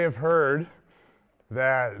I have heard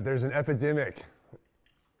that there's an epidemic.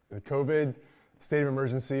 The COVID state of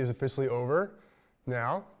emergency is officially over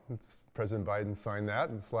now. President Biden signed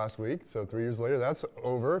that this last week, so 3 years later, that's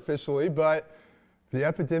over officially. But the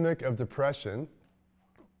epidemic of depression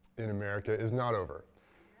in America is not over.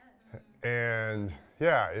 And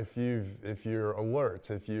yeah, if you're alert,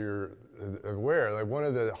 if you're aware, like one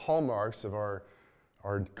of the hallmarks of our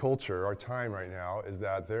culture, our time right now, is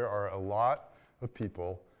that there are a lot of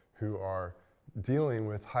people who are dealing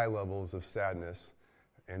with high levels of sadness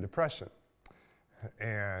and depression.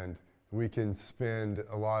 And we can spend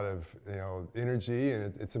a lot of energy,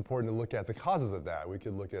 and it's important to look at the causes of that. We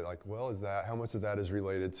could look at how much of that is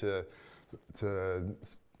related to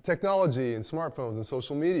technology and smartphones and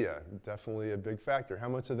social media? Definitely a big factor. How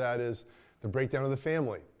much of that is the breakdown of the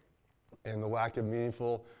family and the lack of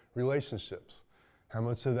meaningful relationships? How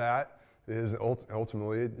much of that is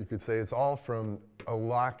ultimately, you could say it's all from a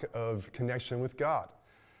lack of connection with God?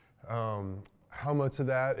 How much of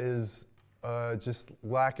that is just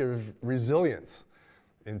lack of resilience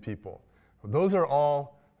in people? Those are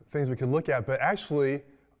all things we could look at, but actually,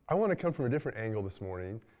 I want to come from a different angle this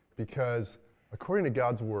morning, because according to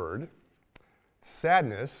God's word,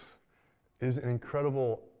 sadness is an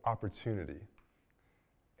incredible opportunity.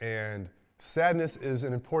 And sadness is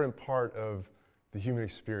an important part of the human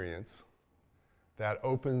experience that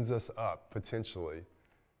opens us up potentially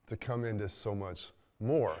to come into so much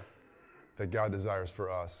more that God desires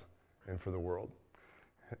for us and for the world.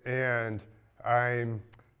 And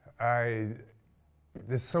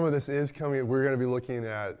some of this is coming. We're going to be looking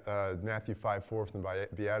at Matthew 5:4 from the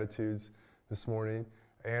Beatitudes this morning.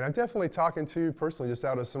 And I'm definitely talking to personally just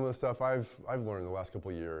out of some of the stuff I've learned in the last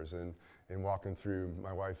couple of years, and walking through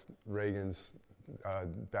my wife Reagan's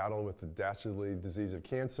battle with the dastardly disease of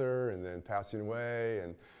cancer, and then passing away,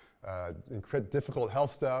 and difficult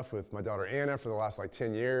health stuff with my daughter Anna for the last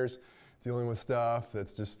 10 years, dealing with stuff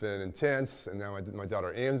that's just been intense, and now my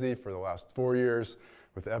daughter Amzi for the last 4 years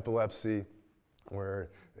with epilepsy, where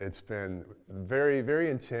it's been very, very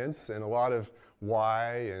intense, and a lot of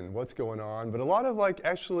why and what's going on, but a lot of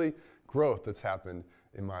actually growth that's happened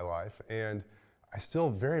in my life. And I still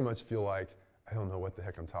very much feel like I don't know what the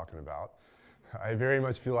heck I'm talking about. I very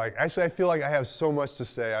much feel like, I feel like I have so much to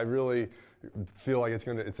say. I really feel like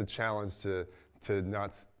it's a challenge to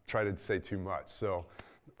not try to say too much. So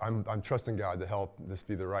I'm trusting God to help this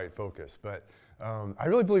be the right focus. But I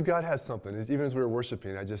really believe God has something. Even as we were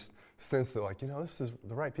worshiping, I just sensed that this is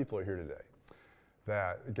the right people are here today.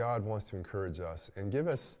 That God wants to encourage us and give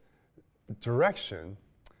us direction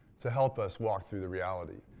to help us walk through the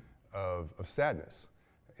reality of sadness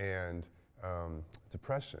and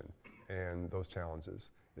depression and those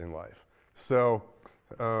challenges in life. So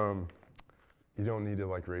you don't need to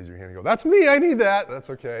raise your hand and go, "That's me, I need that." That's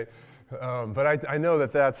okay. But I know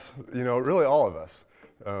that's really all of us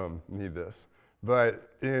need this.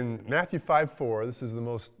 But in Matthew 5:4, this is the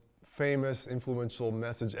most famous, influential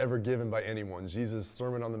message ever given by anyone, Jesus'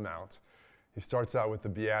 Sermon on the Mount. He starts out with the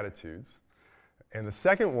Beatitudes. And the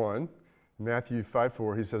second one, Matthew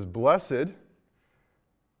 5:4, he says, "Blessed,"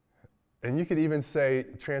 and you could even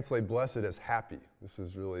translate blessed as happy. This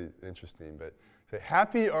is really interesting, but say,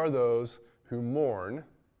 "Happy are those who mourn,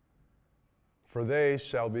 for they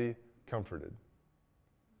shall be comforted."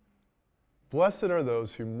 Blessed are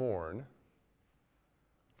those who mourn,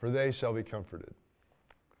 for they shall be comforted.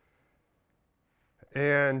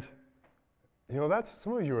 And, that's,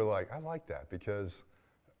 some of you are like, I like that, because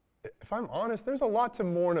if I'm honest, there's a lot to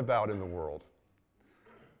mourn about in the world.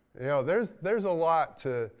 There's a lot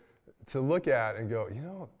to look at and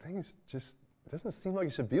go, things just doesn't seem like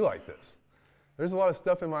it should be like this. There's a lot of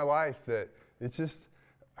stuff in my life that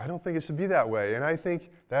I don't think it should be that way. And I think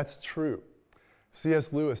that's true.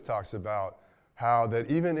 C.S. Lewis talks about how that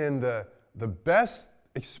even in the best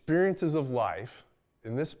experiences of life,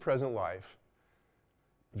 in this present life,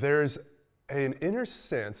 there's an inner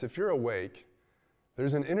sense, if you're awake,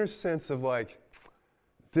 there's an inner sense of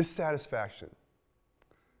dissatisfaction.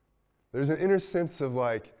 There's an inner sense of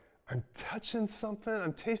I'm touching something,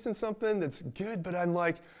 I'm tasting something that's good, but I'm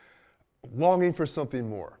longing for something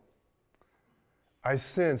more. I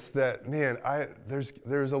sense that,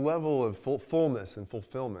 there's a level of fullness and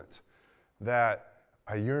fulfillment that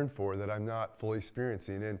I yearn for that I'm not fully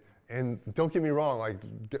experiencing. And don't get me wrong,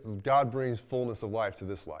 God brings fullness of life to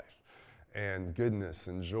this life, and goodness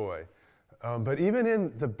and joy. But even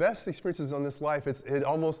in the best experiences on this life, it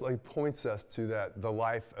almost points us to the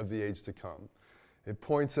life of the age to come. It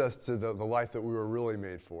points us to the life that we were really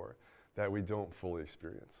made for, that we don't fully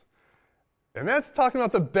experience. And that's talking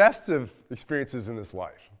about the best of experiences in this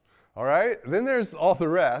life. All right? Then there's all the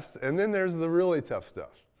rest, and then there's the really tough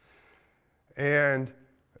stuff. And,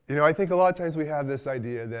 I think a lot of times we have this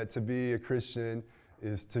idea that to be a Christian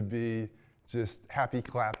is to be just happy,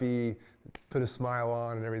 clappy, put a smile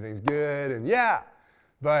on, and everything's good, and yeah.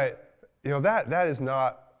 But, that is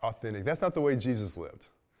not authentic. That's not the way Jesus lived.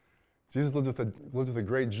 Jesus lived with a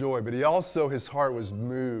great joy, but his heart was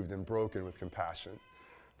moved and broken with compassion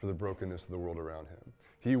for the brokenness of the world around him.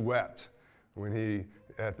 He wept when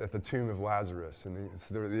at the tomb of Lazarus, and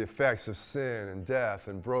the effects of sin and death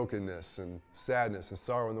and brokenness and sadness and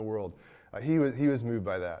sorrow in the world. He was moved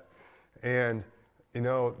by that. And,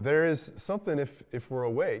 there is something, if we're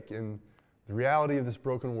awake in the reality of this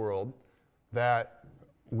broken world, that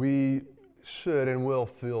we should and will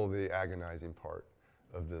feel the agonizing part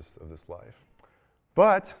of this life.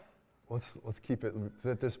 But let's keep it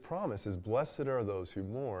that this promise is, blessed are those who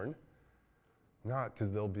mourn, not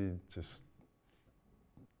because they'll be just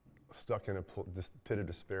stuck in this pit of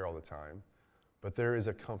despair all the time, but there is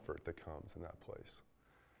a comfort that comes in that place.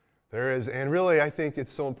 There is, and really I think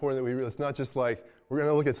it's so important that we realize, it's not just like, we're going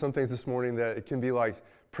to look at some things this morning that it can be like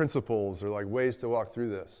principles or like ways to walk through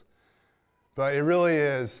this. But it really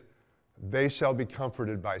is, they shall be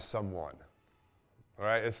comforted by someone. All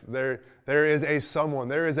right? There is a someone,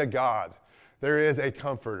 there is a God, there is a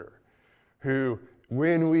comforter who,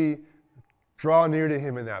 when we draw near to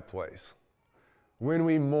him in that place, when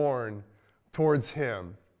we mourn towards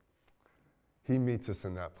him, he meets us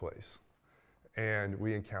in that place. And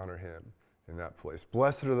we encounter him in that place.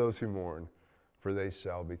 Blessed are those who mourn, for they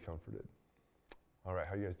shall be comforted. All right,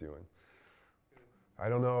 how you guys doing? I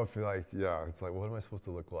don't know if it's like, what am I supposed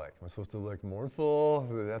to look like? Am I supposed to look mournful?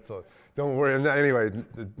 Don't worry, anyway,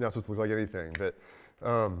 it's not supposed to look like anything. But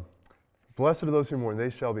blessed are those who mourn,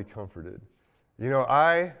 they shall be comforted.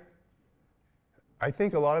 I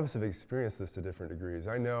think a lot of us have experienced this to different degrees.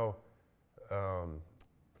 I know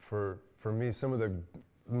for me, some of the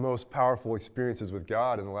most powerful experiences with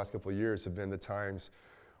God in the last couple of years have been the times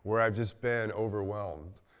where I've just been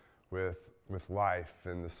overwhelmed with life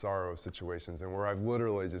and the sorrow situations, and where I've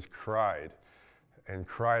literally just cried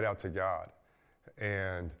out to God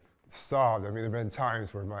and sobbed. I mean, there have been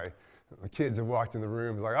times where the kids have walked in the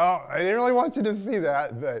room like, oh, I didn't really want you to see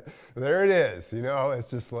that, but there it is. It's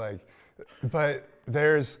just like, but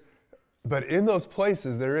in those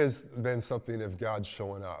places, there has been something of God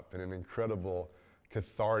showing up in an incredible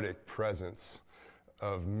cathartic presence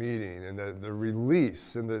of meeting, and the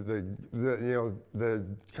release and the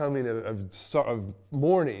coming of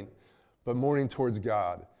mourning, but mourning towards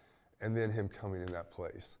God, and then him coming in that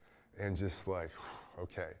place and just like,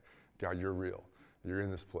 okay, God, you're real. You're in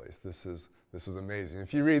this place. This is amazing.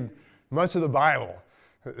 If you read much of the Bible,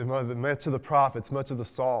 much of the prophets, much of the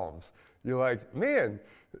Psalms, you're like, man,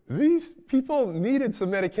 these people needed some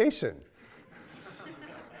medication.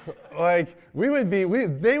 Like, they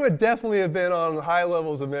would definitely have been on high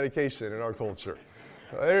levels of medication in our culture.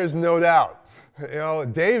 There's no doubt.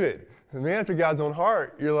 David, the man after God's own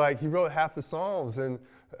heart, you're like, he wrote half the Psalms, and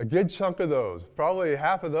a good chunk of those, probably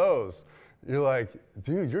half of those, you're like,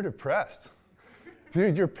 dude, you're depressed.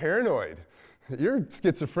 Dude, you're paranoid. You're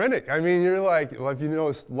schizophrenic. I mean, you're like, well, if you know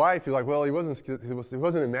his life, you're like, well, he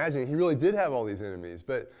wasn't imagining. He really did have all these enemies,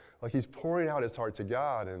 but like he's pouring out his heart to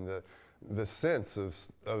God, and the sense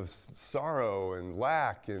of sorrow and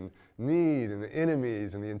lack and need and the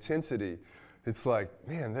enemies and the intensity. It's like,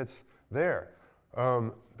 man, that's there.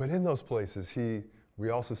 But in those places, we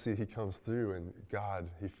also see he comes through, and God,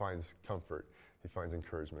 he finds comfort. He finds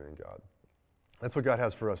encouragement in God. That's what God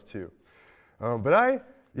has for us too. But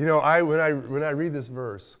when I read this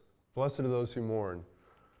verse, blessed are those who mourn,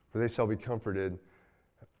 for they shall be comforted,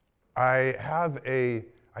 I have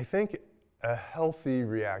I think a healthy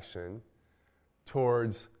reaction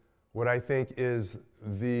towards what I think is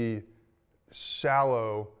the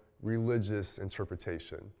shallow religious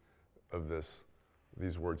interpretation of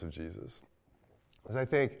these words of Jesus. Because I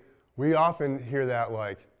think we often hear that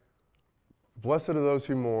like, blessed are those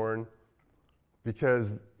who mourn,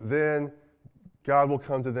 because then God will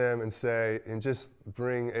come to them and say, and just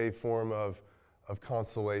bring a form of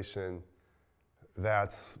consolation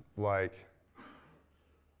that's like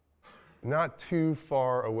not too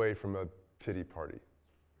far away from a pity party.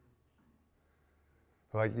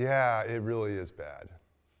 Like, yeah, it really is bad.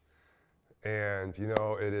 And,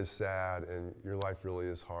 it is sad, and your life really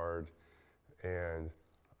is hard, and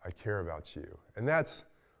I care about you. And that's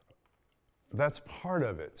part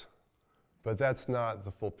of it, but that's not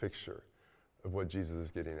the full picture of what Jesus is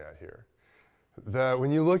getting at here. When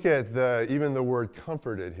you look at even the word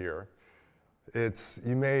comforted here, if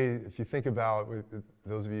you think about,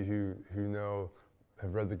 those of you who know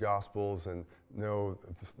have read the Gospels and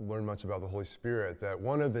learn much about the Holy Spirit, that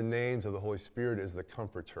one of the names of the Holy Spirit is the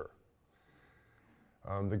Comforter.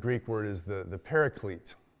 The Greek word is the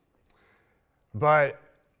Paraclete. But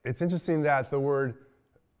it's interesting that the word,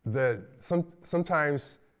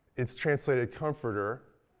 sometimes it's translated comforter,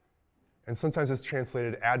 and sometimes it's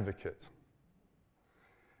translated advocate.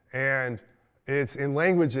 And it's in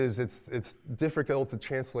languages, it's difficult to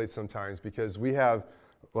translate sometimes because we have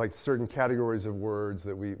like certain categories of words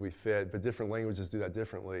that we fit, but different languages do that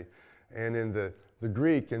differently. And in the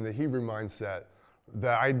Greek and the Hebrew mindset, the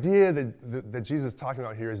idea that Jesus is talking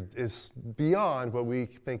about here is beyond what we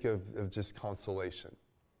think of just consolation.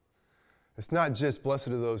 It's not just blessed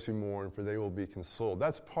are those who mourn, for they will be consoled.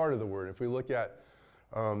 That's part of the word. If we look at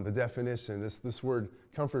the definition, this word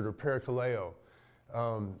comfort or parakaleo,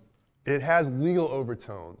 it has legal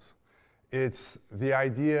overtones. It's the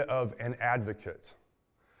idea of an advocate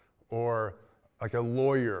or like a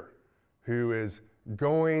lawyer who is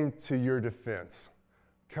going to your defense,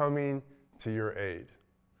 coming to your aid.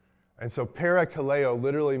 And so parakaleo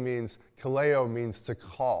literally means, kaleo means to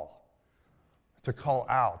call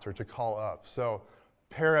out or to call up. So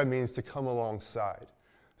para means to come alongside.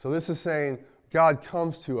 So this is saying God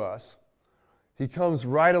comes to us, he comes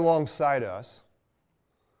right alongside us,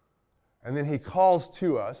 and then he calls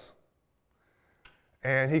to us,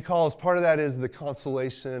 and he calls, part of that is the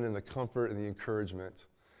consolation and the comfort and the encouragement.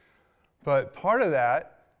 But part of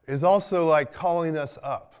that is also like calling us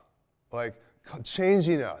up, like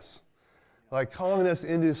changing us, like calling us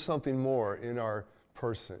into something more in our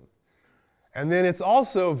person. And then it's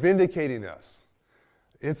also vindicating us.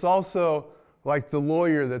 It's also like the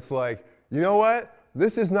lawyer that's like, you know what?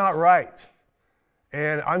 This is not right.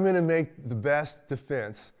 And I'm going to make the best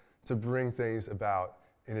defense to bring things about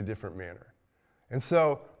in a different manner. And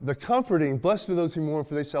so the comforting, blessed are those who mourn,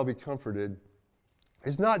 for they shall be comforted,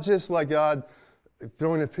 is not just like God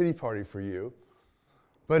throwing a pity party for you,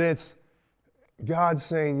 but it's God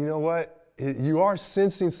saying, you know what? You are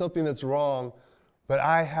sensing something that's wrong, but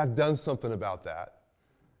I have done something about that.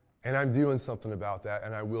 And I'm doing something about that,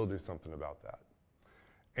 and I will do something about that.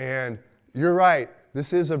 And you're right,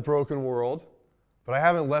 this is a broken world, but I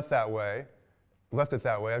haven't left it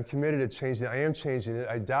that way. I'm committed to changing it. I am changing it.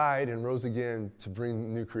 I died and rose again to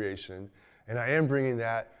bring new creation. And I am bringing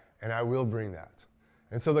that, and I will bring that.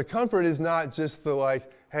 And so the comfort is not just the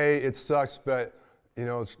like, hey, it sucks, but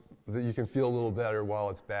that you can feel a little better while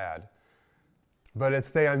it's bad. But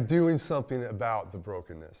it's I'm doing something about the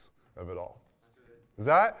brokenness of it all. Is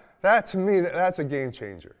that to me, that's a game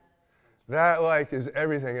changer. That like is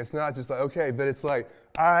everything. It's not just like, okay, but it's like,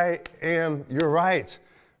 you're right.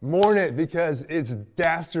 Mourn it because it's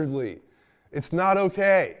dastardly. It's not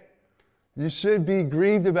okay. You should be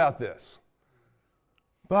grieved about this.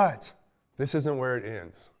 But this isn't where it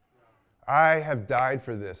ends. I have died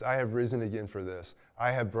for this. I have risen again for this.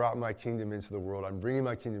 I have brought my kingdom into the world. I'm bringing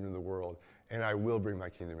my kingdom into the world, and I will bring my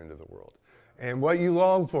kingdom into the world. And what you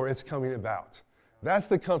long for, it's coming about. That's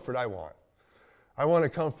the comfort I want. I want a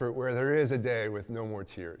comfort where there is a day with no more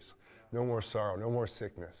tears, no more sorrow, no more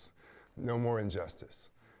sickness, no more injustice.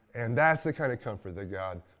 And that's the kind of comfort that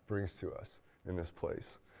God brings to us in this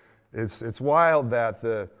place. It's wild that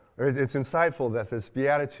it's insightful that this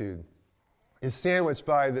beatitude is sandwiched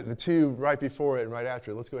by the two right before it and right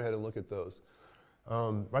after it. Let's go ahead and look at those.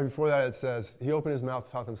 Right before that it says, he opened his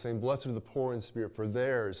mouth, taught them, saying, blessed are the poor in spirit, for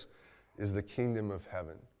theirs is the kingdom of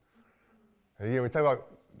heaven. And again, we talk about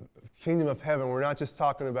kingdom of heaven, we're not just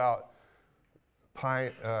talking about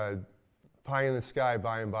pie in the sky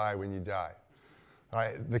by and by when you die. All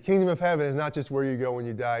right, the kingdom of heaven is not just where you go when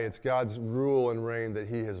you die. It's God's rule and reign that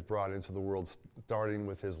he has brought into the world, starting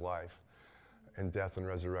with his life and death and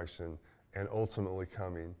resurrection, and ultimately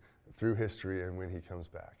coming through history and when he comes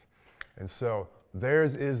back. And so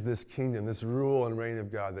theirs is this kingdom, this rule and reign of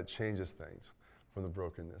God that changes things from the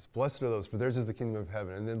brokenness. Blessed are those, for theirs is the kingdom of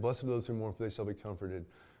heaven. And then blessed are those who mourn, for they shall be comforted.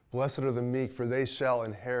 Blessed are the meek, for they shall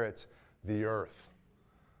inherit the earth.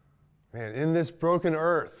 Man, in this broken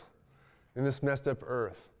earth, in this messed up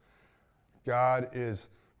earth, God is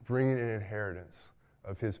bringing an inheritance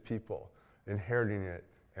of his people, inheriting it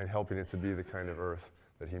and helping it to be the kind of earth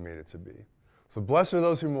that he made it to be. So blessed are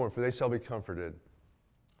those who mourn, for they shall be comforted.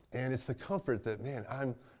 And it's the comfort that,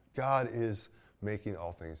 God is making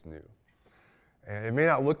all things new. And it may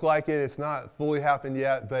not look like it, it's not fully happened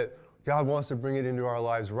yet, but God wants to bring it into our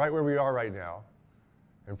lives right where we are right now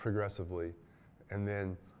and progressively, and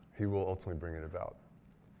then he will ultimately bring it about.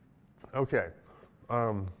 Okay,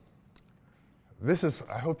 I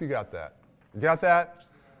hope you got that. You got that?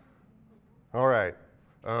 All right,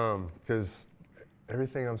 because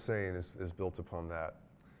Everything I'm saying is built upon that.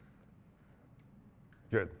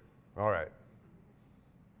 Good. All right.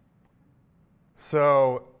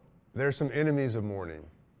 So there's some enemies of mourning.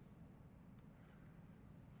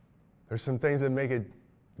 There's some things that make it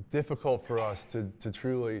difficult for us to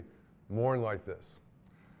truly mourn like this.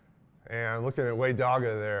 And looking at Wade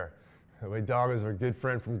Daga there. Wade Daga is our good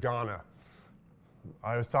friend from Ghana.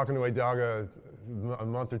 I was talking to Wade Daga a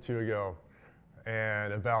month or two ago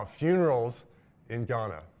and about funerals in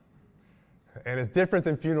Ghana. And it's different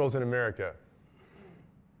than funerals in America.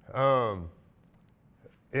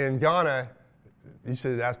 In Ghana, you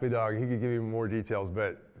should ask Wade Daga, he could give you more details,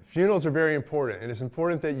 but funerals are very important, and it's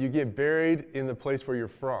important that you get buried in the place where you're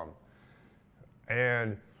from.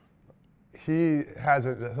 And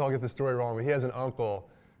I'll get the story wrong, but he has an uncle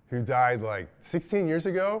who died like 16 years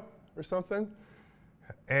ago or something.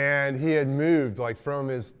 And he had moved like from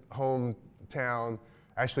his hometown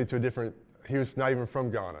actually to a different, he was not even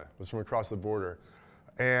from Ghana, was from across the border.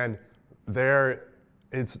 And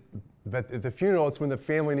but at the funeral, it's when the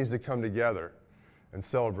family needs to come together and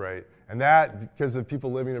celebrate. And that, because of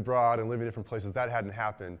people living abroad and living in different places, that hadn't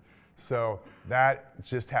happened. So that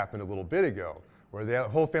just happened a little bit ago, where the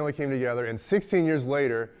whole family came together, and 16 years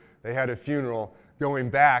later, they had a funeral going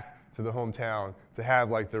back to the hometown to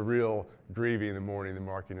have like the real grieving, the mourning, the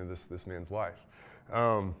marking of this man's life.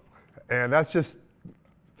 And that's just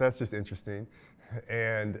interesting.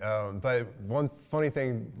 And but one funny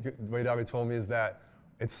thing Wade Daga told me is that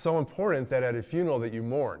it's so important that at a funeral that you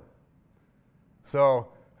mourn. So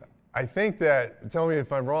I think that, tell me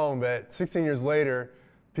if I'm wrong, but 16 years later,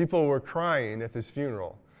 people were crying at this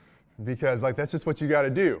funeral because like that's just what you got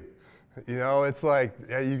to do. You know, it's like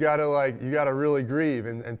you got to really grieve,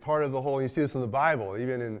 and part of the whole. You see this in the Bible.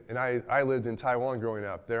 Even I lived in Taiwan growing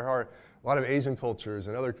up. There are a lot of Asian cultures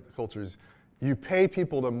and other cultures. You pay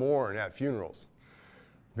people to mourn at funerals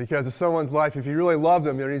because of someone's life. If you really love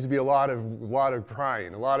them, there needs to be a lot of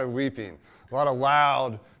crying, a lot of weeping, a lot of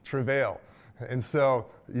loud travail. And so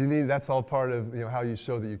that's all part of how you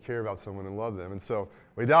show that you care about someone and love them. And so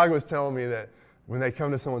Wade Daga was telling me that when they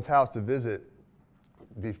come to someone's house to visit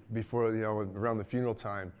before around the funeral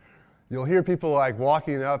time, you'll hear people like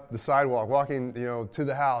walking up the sidewalk, walking to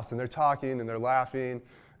the house, and they're talking and they're laughing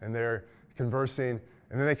and they're conversing,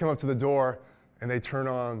 and then they come up to the door and they turn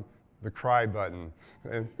on the cry button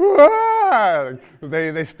and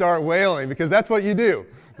they start wailing because that's what you do.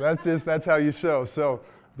 That's how you show. So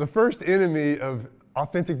the first enemy of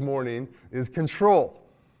authentic mourning is control.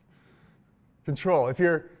 Control. If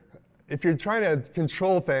you're trying to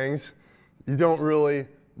control things, you don't really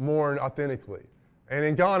mourn authentically. And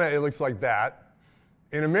in Ghana, it looks like that.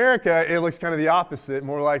 In America, it looks kind of the opposite,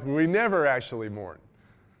 more like we never actually mourn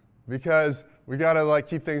because we got to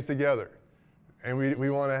keep things together, and we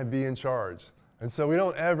want to be in charge. And so we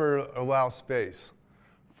don't ever allow space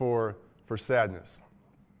for sadness.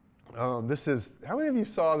 How many of you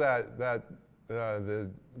saw the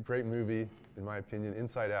great movie, in my opinion,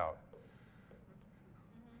 Inside Out?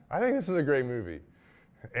 I think this is a great movie.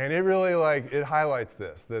 And it really it highlights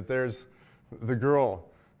this, that there's the girl,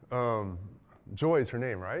 Joy is her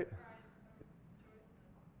name, right?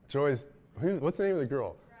 Joy's, what's the name of the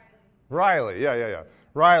girl? Riley, yeah.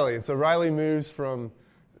 Riley, and so Riley moves from,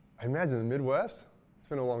 I imagine the Midwest? It's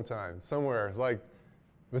been a long time. Somewhere, like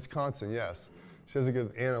Wisconsin, yes. She has a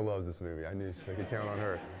good, Anna loves this movie. I knew I could count on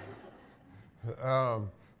her.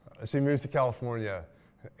 She moves to California,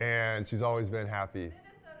 and she's always been happy.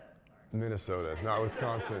 Minnesota, not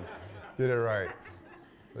Wisconsin. Get it right.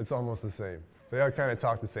 It's almost the same. They all kind of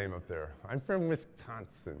talk the same up there. I'm from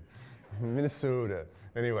Wisconsin, Minnesota.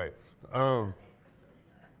 Anyway,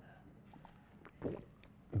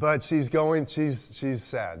 but she's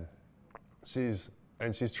sad. She's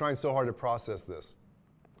trying so hard to process this.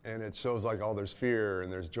 And it shows there's fear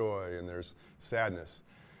and there's joy and there's sadness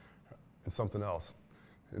and something else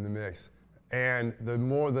in the mix. And the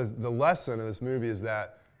lesson of this movie is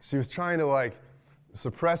that she was trying to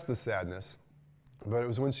suppress the sadness, but it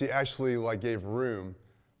was when she actually gave room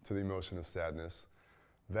to the emotion of sadness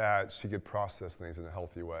that she could process things in a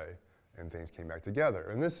healthy way and things came back together.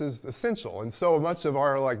 And this is essential. And so much of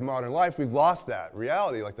our modern life, we've lost that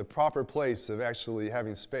reality, the proper place of actually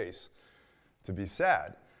having space to be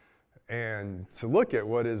sad and to look at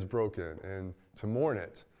what is broken and to mourn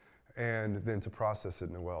it and then to process it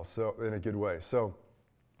in a good way. So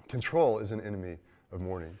control is an enemy of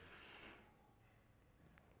mourning.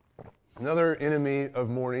 Another enemy of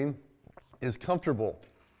mourning is comfortable.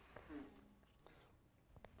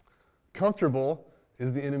 Comfortable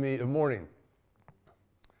is the enemy of mourning.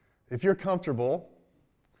 If you're comfortable,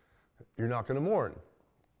 you're not going to mourn.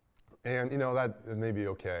 And, that may be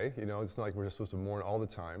okay. It's not like we're just supposed to mourn all the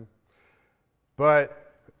time.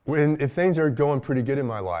 But if things are going pretty good in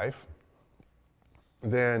my life,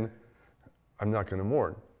 then I'm not going to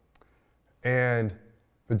mourn.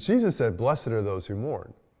 But Jesus said, blessed are those who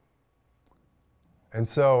mourn. And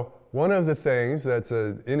so one of the things that's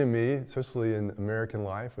an enemy, especially in American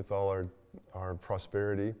life with all our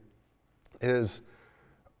prosperity, is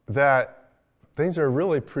that things are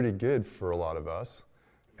really pretty good for a lot of us,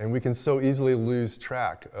 and we can so easily lose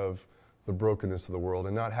track of the brokenness of the world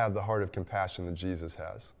and not have the heart of compassion that Jesus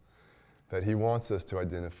has, that he wants us to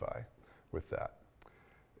identify with that.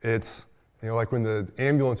 It's, like when the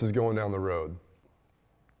ambulance is going down the road,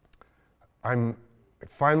 I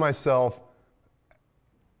find myself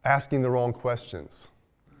asking the wrong questions.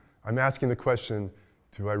 I'm asking the question,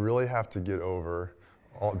 do I really have to get over?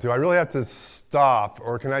 Do I really have to stop?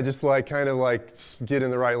 Or can I just get in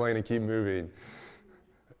the right lane and keep moving?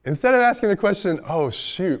 Instead of asking the question, oh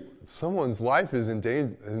shoot, someone's life is in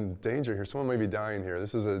danger here. Someone may be dying here.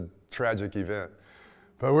 This is a tragic event.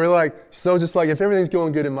 But we're if everything's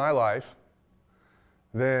going good in my life,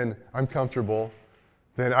 then I'm comfortable,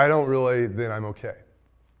 then I'm okay.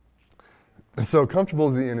 And so comfortable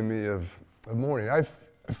is the enemy of mourning. I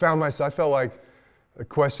felt like a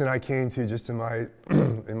question I came to just in my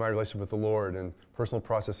in my relationship with the Lord and personal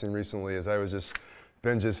processing recently as I was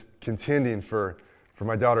been contending for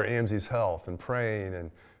my daughter Amzi's health and praying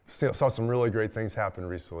and saw some really great things happen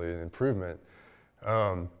recently and improvement.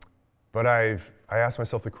 But I asked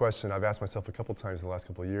myself the question I've asked myself a couple times in the last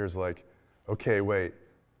couple of years, okay, wait,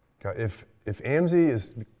 God, if Amzi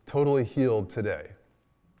is totally healed today,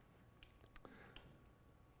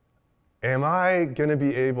 am I going to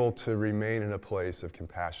be able to remain in a place of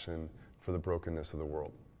compassion for the brokenness of the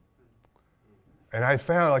world? And I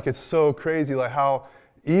found it's so crazy how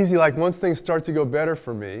easy, once things start to go better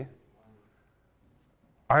for me,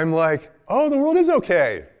 I'm oh, the world is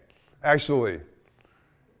okay, actually.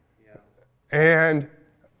 Yeah. And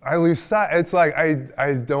I lose sight. It's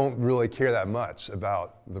I don't really care that much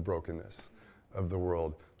about the brokenness of the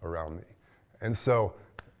world around me. And so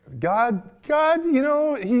God,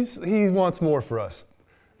 he wants more for us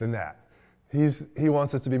than that. He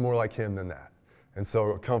wants us to be more like him than that. And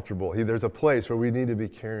so comfortable. There's a place where we need to be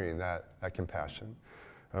carrying that compassion.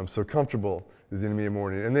 So comfortable is the enemy of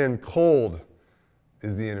mourning. And then cold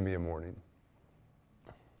is the enemy of mourning.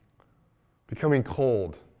 Becoming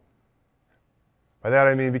cold. By that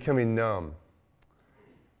I mean becoming numb.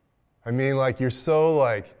 I mean you're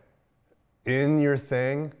so in your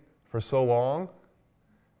thing for so long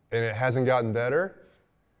and it hasn't gotten better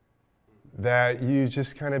that you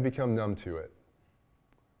just kind of become numb to it.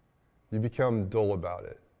 You become dull about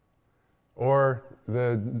it. Or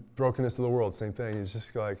the brokenness of the world, same thing. It's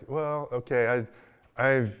just well, okay,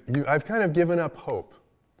 I've kind of given up hope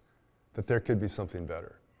that there could be something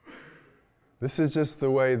better. This is just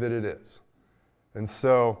the way that it is. And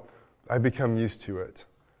so I become used to it.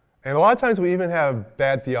 And a lot of times we even have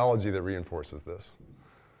bad theology that reinforces this.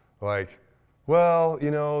 Well,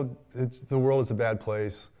 the world is a bad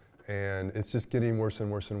place, and it's just getting worse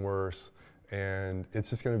and worse and worse, and it's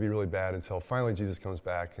just going to be really bad until finally Jesus comes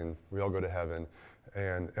back and we all go to heaven.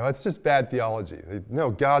 And it's just bad theology.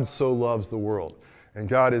 No, God so loves the world, and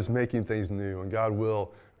God is making things new, and God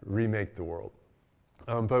will remake the world.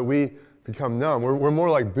 But we become numb. We're more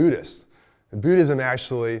like Buddhists. And Buddhism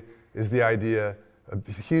actually is the idea,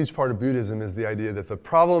 a huge part of Buddhism is the idea that the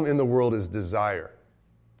problem in the world is desire.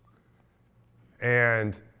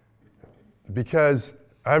 And because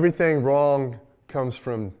everything wrong comes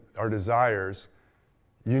from our desires,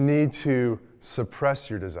 you need to suppress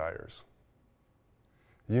your desires.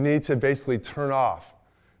 You need to basically turn off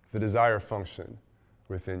the desire function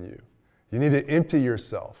within you. You need to empty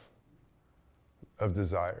yourself of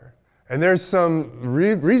desire. And there's some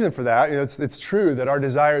reason for that. It's true that our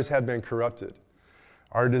desires have been corrupted.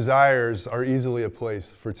 Our desires are easily a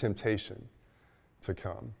place for temptation to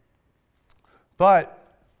come.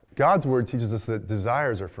 But God's word teaches us that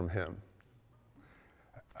desires are from him.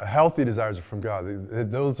 Healthy desires are from God.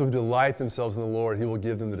 Those who delight themselves in the Lord, he will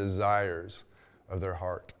give them the desires of their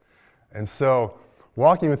heart. And so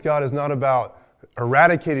walking with God is not about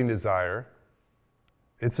eradicating desire.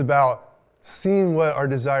 It's about seeing what our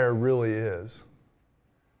desire really is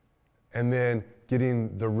and then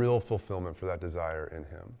getting the real fulfillment for that desire in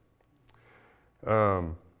him.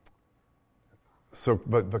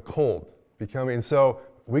 But cold, becoming, so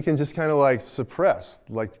we can just kind of suppress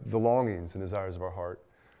the longings and desires of our heart.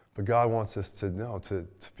 But God wants us to know, to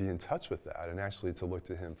be in touch with that and actually to look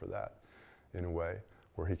to him for that in a way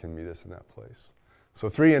where he can meet us in that place. So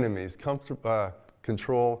 3 enemies,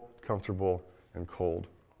 control, comfortable, and cold.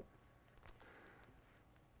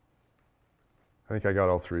 I think I got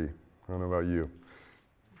all three. I don't know about you.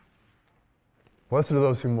 Blessed are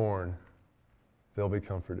those who mourn. They'll be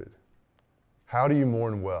comforted. How do you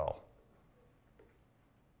mourn well?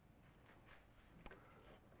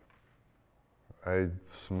 I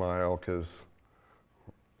smile because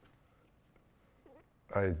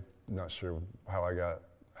I'm not sure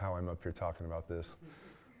how I'm up here talking about this.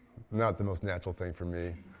 Not the most natural thing for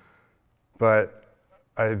me. But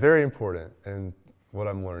very important in what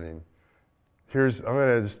I'm learning. I'm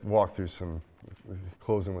going to just walk through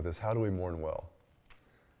closing with this. How do we mourn well?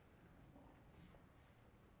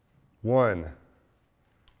 1,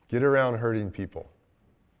 get around hurting people.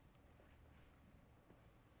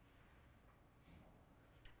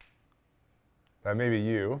 That may be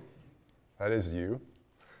you. That is you,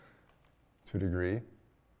 to a degree.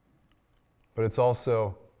 But it's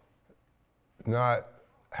also not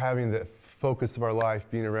having the focus of our life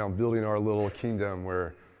being around building our little kingdom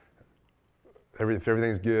where if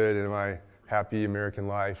everything's good and my happy American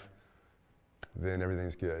life, then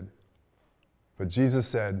everything's good. But Jesus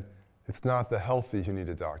said, it's not the healthy who need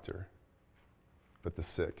a doctor, but the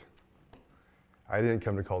sick. I didn't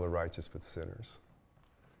come to call the righteous, but sinners.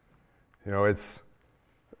 God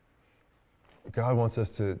wants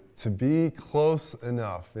us to be close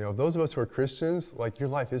enough. Those of us who are Christians, your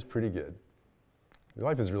life is pretty good. Your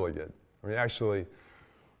life is really good. Actually,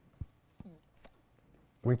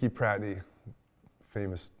 Winky Pratney,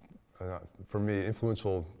 famous, for me,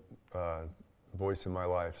 influential voice in my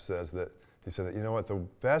life, he said that, the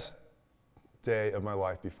best day of my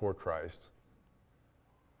life before Christ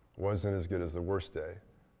wasn't as good as the worst day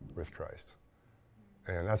with Christ.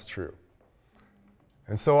 And that's true.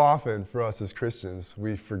 And so often for us as Christians,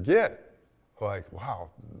 we forget,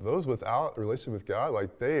 wow, those without a relationship with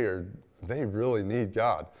God, they really need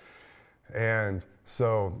God. And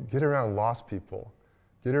so get around lost people,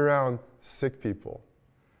 get around sick people,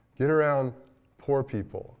 get around poor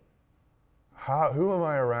people. Who am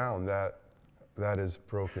I around that is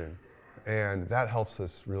broken? And that helps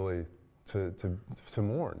us really to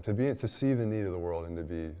mourn, to see the need of the world and to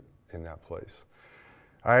be in that place.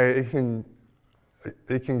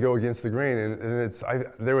 It can go against the grain, and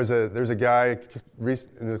there's a guy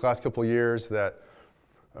in the last couple of years that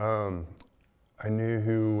I knew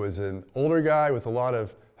who was an older guy with a lot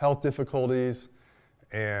of health difficulties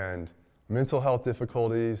and mental health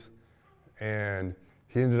difficulties, and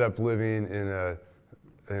he ended up living in a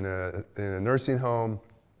nursing home,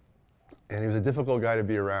 and he was a difficult guy to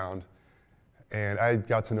be around. And I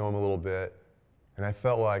got to know him a little bit, and I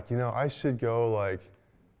felt I should go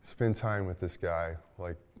spend time with this guy,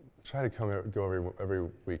 try to go every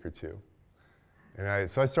week or two. And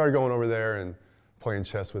so I started going over there and playing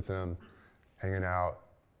chess with him, hanging out.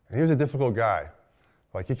 And he was a difficult guy.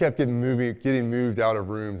 He kept getting moved out of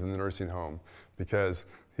rooms in the nursing home because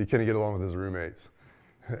he couldn't get along with his roommates.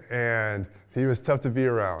 And he was tough to be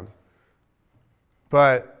around.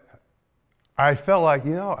 But I felt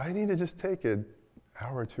I need to just take an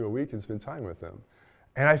hour or two a week and spend time with him.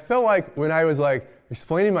 And I felt when I was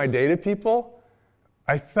explaining my day to people,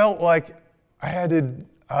 I felt I had to,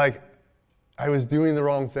 I was doing the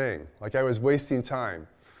wrong thing. I was wasting time.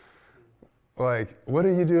 What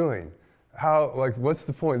are you doing? What's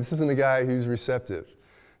the point? This isn't a guy who's receptive.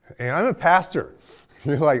 And I'm a pastor.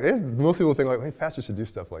 Most people think hey, pastors should do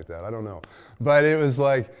stuff like that. I don't know. But it was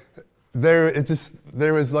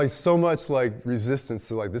there was so much resistance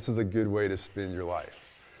to this is a good way to spend your life.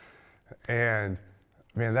 And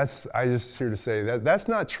man, I just here to say that's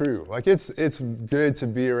not true. It's good to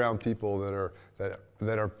be around people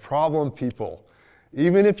that are problem people,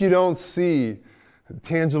 even if you don't see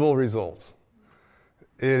tangible results.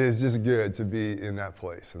 It is just good to be in that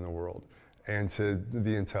place in the world and to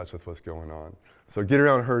be in touch with what's going on. So get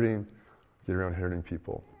around hurting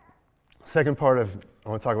people. Second part I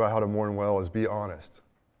want to talk about how to mourn well is be honest.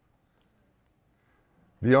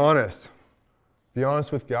 Be honest. Be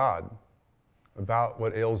honest with God about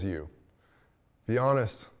what ails you. Be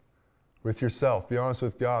honest with yourself. Be honest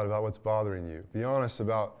with God about what's bothering you. Be honest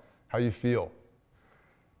about how you feel.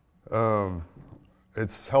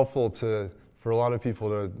 It's helpful for a lot of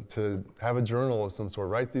people to have a journal of some sort.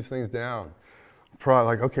 Write these things down.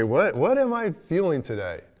 Okay, what am I feeling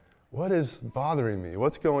today? What is bothering me?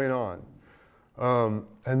 What's going on?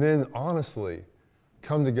 And then honestly,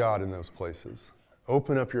 come to God in those places.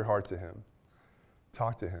 Open up your heart to Him.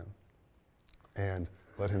 Talk to Him. And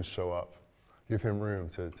let Him show up. Give Him room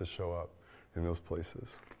to show up in those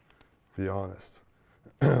places. Be honest.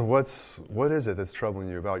 What is it that's troubling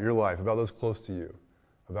you about your life, about those close to you,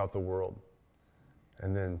 about the world?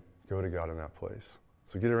 and then go to God in that place.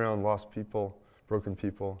 So get around lost people, broken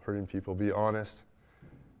people, hurting people, be honest.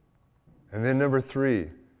 And then number 3,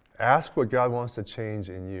 ask what God wants to change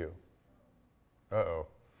in you. Uh-oh.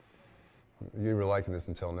 You were liking this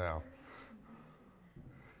until now.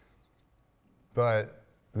 But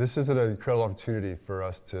this is an incredible opportunity for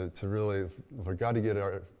us to really, for God to get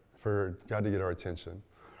our attention.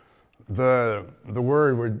 The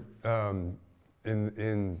word in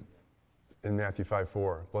Matthew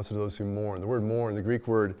 5:4, blessed are those who mourn. The word mourn, the Greek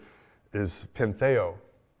word is pentheo.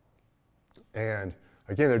 And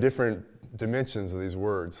again, there are different dimensions of these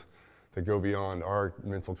words that go beyond our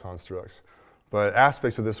mental constructs. But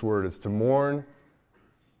aspects of this word is to mourn,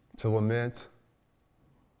 to lament,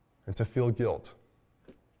 and to feel guilt.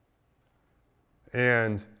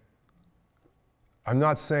 And I'm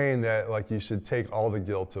not saying that you should take all the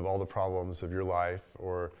guilt of all the problems of your life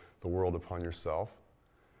or the world upon yourself.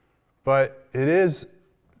 But it is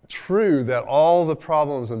true that all the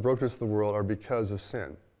problems and brokenness of the world are because of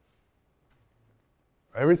sin.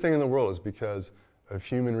 Everything in the world is because of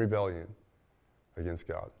human rebellion against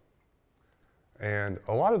God. And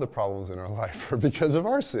a lot of the problems in our life are because of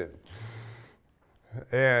our sin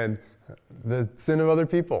and the sin of other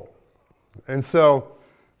people. And so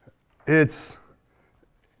it's,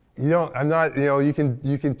 you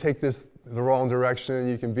can take this the wrong direction.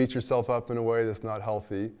 You can beat yourself up in a way that's not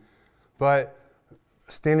healthy. But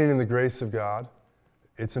standing in the grace of God,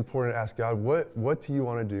 it's important to ask God, what do you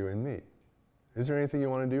want to do in me? Is there anything you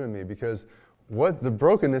want to do in me? Because the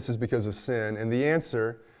brokenness is because of sin, and the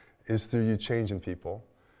answer is through you changing people.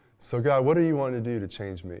 So God, what do you want to do to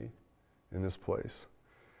change me in this place?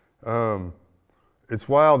 It's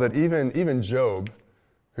wild that even Job,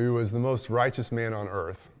 who was the most righteous man on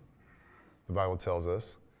earth, the Bible tells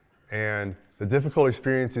us, and the difficult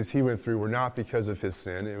experiences he went through were not because of his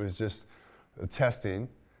sin. It was just a testing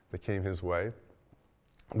that came his way.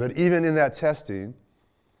 But even in that testing,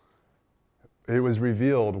 it was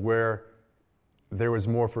revealed where there was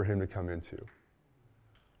more for him to come into,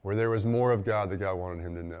 where there was more of God that God wanted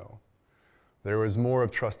him to know. There was more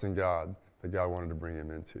of trust in God that God wanted to bring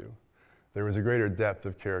him into. There was a greater depth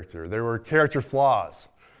of character. There were character flaws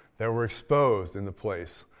that were exposed in the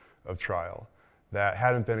place of trial that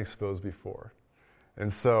hadn't been exposed before.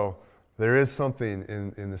 And so there is something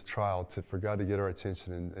in this trial for God to get our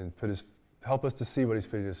attention and help us to see what he's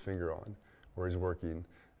putting his finger on, where he's working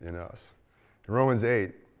in us. In Romans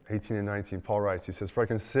 8:18 and 19, Paul writes, he says, "For I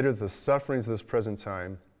consider the sufferings of this present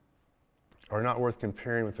time are not worth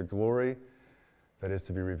comparing with the glory that is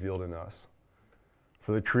to be revealed in us.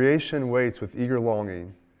 For the creation waits with eager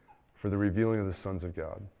longing for the revealing of the sons of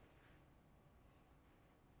God."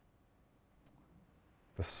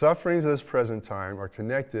 The sufferings of this present time are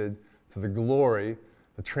connected to the glory,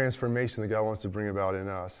 the transformation that God wants to bring about in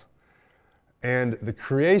us. And the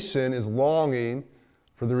creation is longing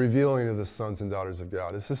for the revealing of the sons and daughters of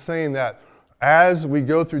God. This is saying that as we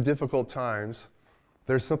go through difficult times,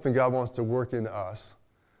 there's something God wants to work in us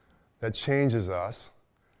that changes us.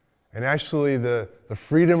 And actually the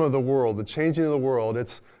freedom of the world, the changing of the world,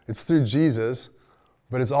 it's through Jesus,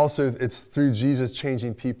 but it's through Jesus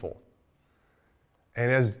changing people. And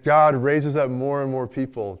as God raises up more and more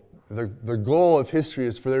people, the goal of history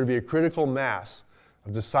is for there to be a critical mass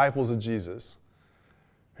of disciples of Jesus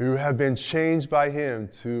who have been changed by him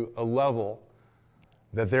to a level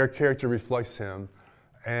that their character reflects him,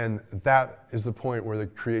 and that is the point where the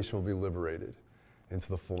creation will be liberated into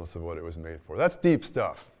the fullness of what it was made for. That's deep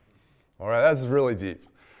stuff. All right, that's really deep.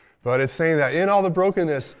 But it's saying that in all the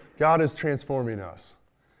brokenness, God is transforming us.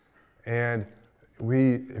 And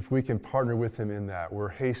if we can partner with him in that, we're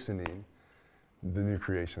hastening the new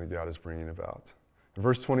creation that God is bringing about. In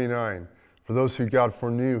verse 29, "For those who God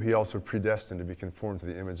foreknew, he also predestined to be conformed to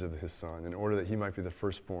the image of his Son, in order that he might be the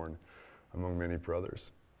firstborn among many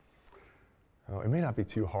brothers." It may not be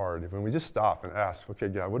too hard when we just stop and ask, "Okay,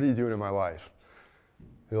 God, what are you doing in my life?"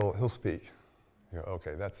 He'll speak. You go,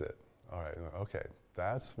 "Okay, that's it. All right, okay,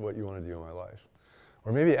 that's what you want to do in my life."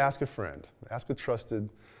 Or maybe ask a friend, ask a trusted,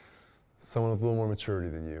 someone with a little more maturity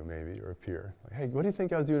than you, maybe, or a peer. Like, "Hey, what do you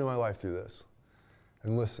think I was doing in my life through this?"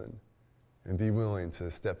 And listen, and be willing to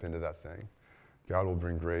step into that thing. God will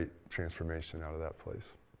bring great transformation out of that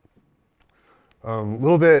place. A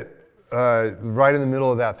little bit right in the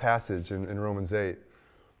middle of that passage in Romans 8,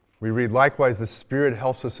 we read, "Likewise, the Spirit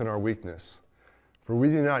helps us in our weakness. For we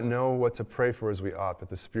do not know what to pray for as we ought, but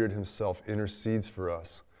the Spirit himself intercedes for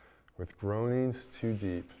us with groanings too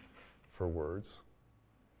deep for words."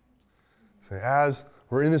 So as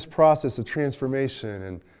we're in this process of transformation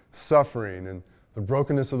and suffering and the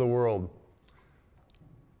brokenness of the world,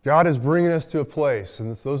 God is bringing us to a place, and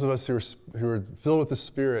it's those of us who are filled with the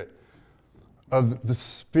Spirit, of the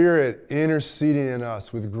Spirit interceding in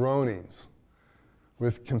us with groanings,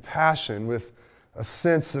 with compassion, with a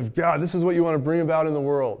sense of, God, this is what you want to bring about in the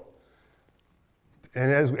world.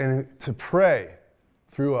 And to pray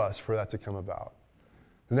through us for that to come about.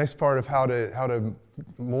 The next part of how to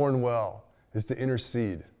mourn well is to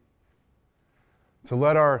intercede. To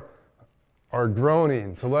let our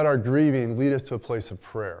groaning, to let our grieving lead us to a place of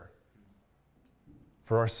prayer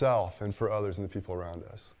for ourselves and for others and the people around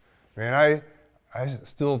us. Man, I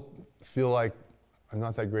still feel like I'm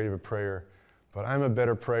not that great of a prayer, but I'm a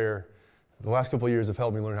better prayer. The last couple of years have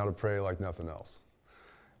helped me learn how to pray like nothing else.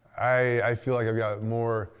 I feel like I've got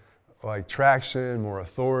more like traction, more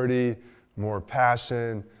authority, more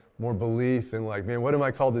passion, more belief in like, man, what am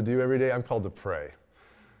I called to do every day? I'm called to pray.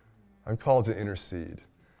 I'm called to intercede.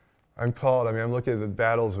 I'm looking at the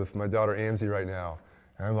battles with my daughter Amzie right now,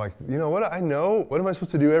 and I'm like, you know what? I know. What am I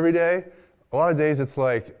supposed to do every day? A lot of days it's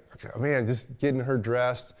like, man, just getting her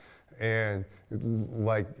dressed and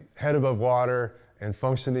like head above water and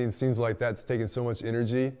functioning seems like that's taking so much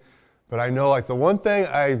energy. But I know like the one thing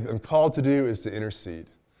I am called to do is to intercede.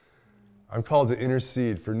 I'm called to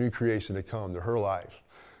intercede for new creation to come to her life.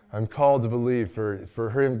 I'm called to believe for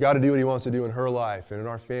him, God to do what he wants to do in her life and in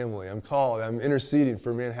our family. I'm interceding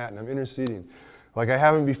for Manhattan. I'm interceding like I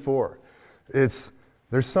haven't before. There's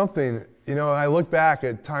something, I look back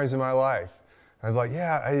at times in my life. I'm like,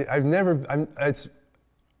 yeah, I've never been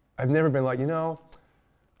like,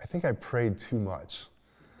 I think I prayed too much.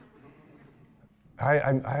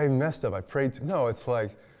 I messed up. I prayed no, it's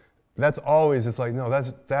like, that's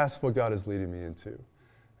what God is leading me into,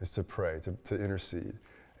 is to pray, to intercede.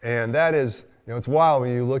 And that is, it's wild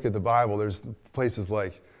when you look at the Bible. There's places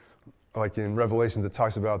like in Revelation that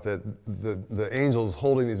talks about that the angels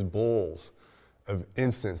holding these bowls of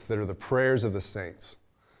incense that are the prayers of the saints.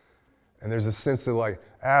 And there's a sense that like,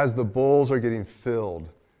 as the bowls are getting filled,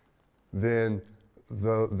 then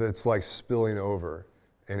it's like spilling over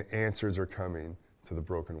and answers are coming to the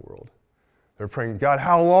broken world. They're praying, God,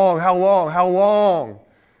 how long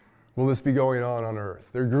will this be going on earth?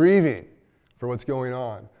 They're grieving for what's going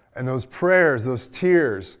on. And those prayers, those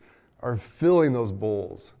tears are filling those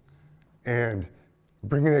bowls and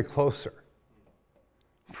bringing it closer,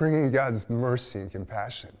 bringing God's mercy and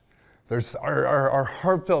compassion. There's our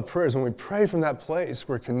heartfelt prayers. When we pray from that place,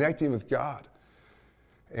 we're connecting with God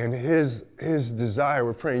and His desire.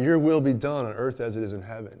 We're praying, your will be done on earth as it is in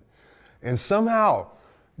heaven. And somehow,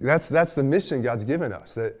 that's the mission God's given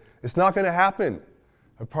us, that it's not going to happen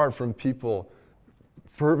apart from people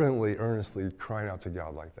fervently, earnestly crying out to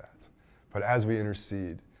God like that. But as we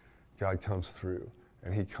intercede, God comes through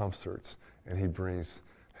and He comforts and He brings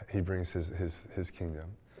His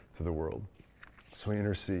kingdom to the world. So we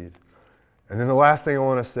intercede. And then the last thing I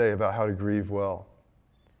want to say about how to grieve well,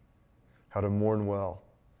 how to mourn well,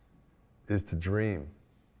 is to dream.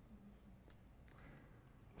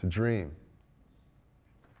 To dream.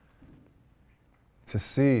 To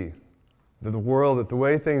see that the world, that the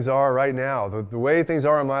way things are right now, the way things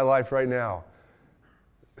are in my life right now,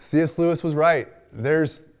 C.S. Lewis was right.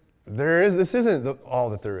 This isn't all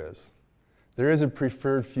that there is. There is a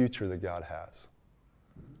preferred future that God has.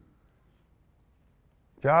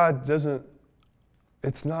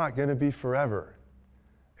 It's not going to be forever.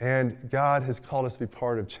 And God has called us to be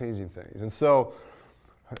part of changing things. And so,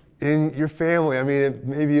 in your family, it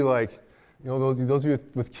may be like, those of you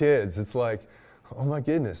with kids, it's like, oh my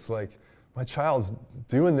goodness, like, my child's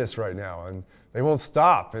doing this right now, and they won't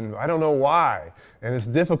stop, and I don't know why, and it's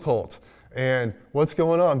difficult, and what's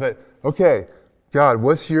going on? But, okay, God,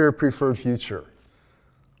 what's your preferred future?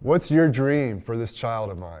 What's your dream for this child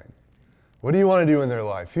of mine? What do you want to do in their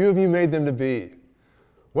life? Who have you made them to be?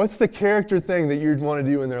 What's the character thing that you'd want to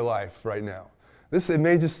do in their life right now? It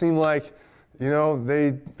may just seem like, they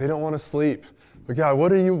don't want to sleep. But God,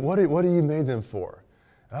 what are you made them for?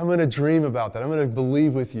 And I'm going to dream about that. I'm going to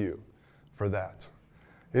believe with you for that.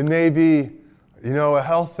 It may be, a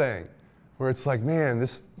health thing where it's like, man,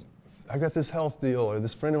 I got this health deal, or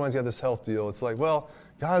this friend of mine's got this health deal. It's like, well,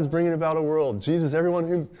 God's bringing about a world. Jesus,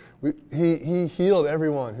 He healed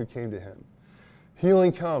everyone who came to Him.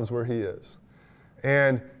 Healing comes where He is.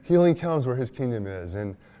 And healing comes where His kingdom is.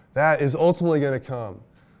 And that is ultimately going to come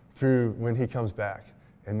through when He comes back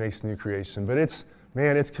and makes new creation. But it's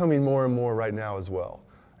coming more and more right now as well.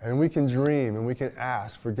 And we can dream and we can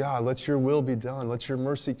ask for, God, let your will be done. Let your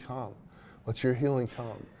mercy come. Let your healing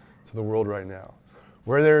come to the world right now.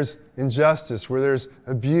 Where there's injustice, where there's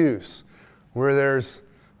abuse, where there's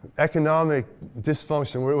economic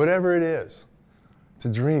dysfunction, whatever it is, to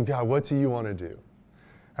dream, God, what do you want to do?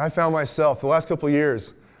 I found myself, the last couple of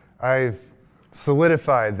years, I've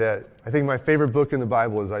solidified that I think my favorite book in the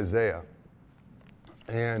Bible is Isaiah.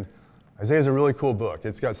 And Isaiah is a really cool book.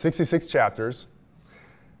 It's got 66 chapters.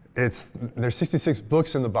 There's 66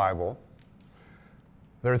 books in the Bible.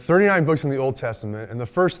 There are 39 books in the Old Testament, and the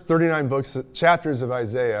first 39 chapters of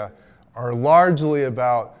Isaiah are largely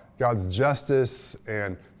about God's justice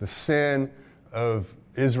and the sin of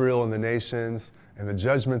Israel and the nations and the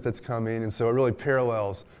judgment that's coming. And so it really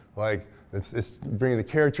parallels, like, it's bringing the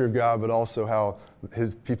character of God, but also how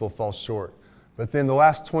his people fall short. But then the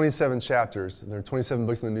last 27 chapters, there are 27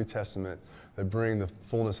 books in the New Testament that bring the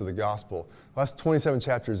fullness of the gospel. The last 27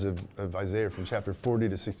 chapters of Isaiah, from chapter 40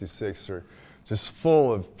 to 66, are just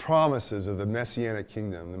full of promises of the Messianic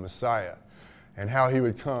kingdom, the Messiah, and how he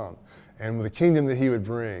would come, and the kingdom that he would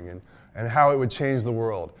bring, and how it would change the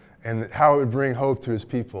world, and how it would bring hope to his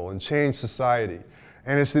people and change society.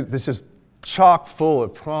 And it's just chock full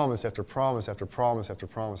of promise after promise after promise after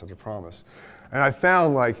promise after promise. And I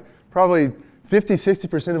found like probably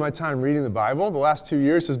 50-60% of my time reading the Bible the last 2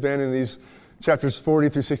 years has been in these chapters 40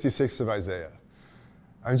 through 66 of Isaiah.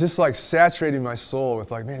 I'm just like saturating my soul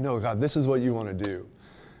with like, man, no, God, this is what you want to do.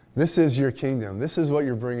 This is your kingdom. This is what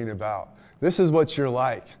you're bringing about. This is what you're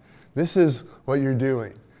like. This is what you're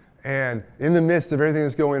doing. And in the midst of everything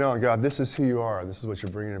that's going on, God, this is who you are. And this is what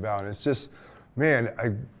you're bringing about. And it's just,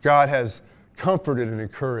 man, God has comforted and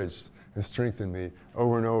encouraged and strengthened me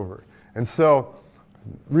over and over. And so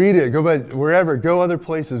read it, go back wherever, go other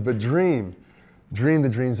places, but dream the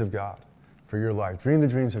dreams of God for your life. Dream the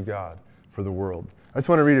dreams of God for the world. I just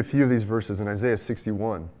want to read a few of these verses in Isaiah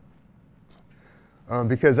 61.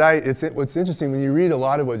 Because what's interesting, when you read a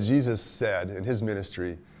lot of what Jesus said in his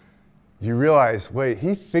ministry, you realize, wait,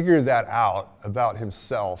 he figured that out about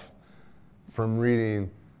himself from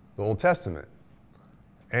reading the Old Testament.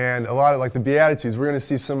 And a lot of, like the Beatitudes, we're going to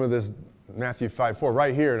see some of this Matthew 5:4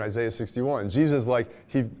 right here in Isaiah 61. Jesus, like,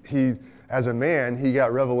 he as a man, he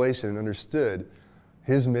got revelation and understood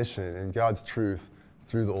his mission and God's truth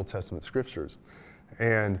through the Old Testament scriptures.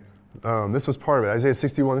 And this was part of it. Isaiah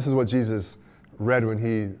 61, this is what Jesus read when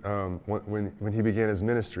he began his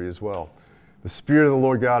ministry as well. The Spirit of the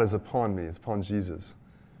Lord God is upon me. It's upon Jesus.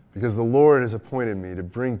 Because the Lord has appointed me to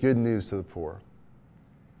bring good news to the poor.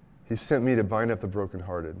 He sent me to bind up the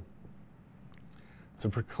brokenhearted, to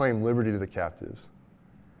proclaim liberty to the captives,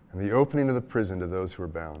 and the opening of the prison to those who are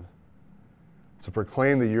bound, to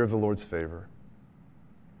proclaim the year of the Lord's favor,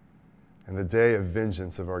 and the day of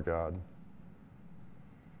vengeance of our God,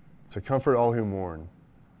 to comfort all who mourn.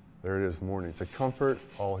 There it is, mourning. To comfort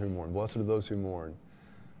all who mourn. Blessed are those who mourn,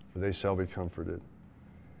 for they shall be comforted.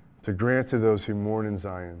 To grant to those who mourn in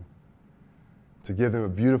Zion, to give them a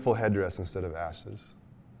beautiful headdress instead of ashes,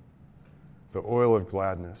 the oil of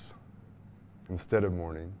gladness instead of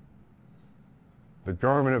mourning, the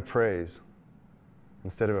garment of praise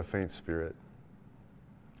instead of a faint spirit,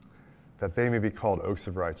 that they may be called oaks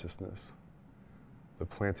of righteousness, the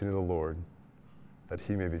planting of the Lord, that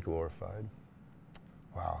he may be glorified.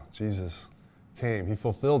 Wow, Jesus came. He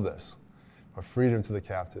fulfilled this, a freedom to the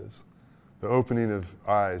captives, the opening of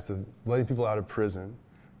eyes, the letting people out of prison,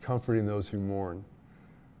 comforting those who mourn,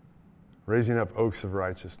 raising up oaks of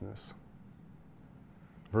righteousness.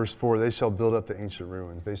 Verse 4, they shall build up the ancient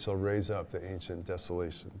ruins. They shall raise up the ancient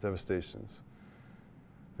devastations.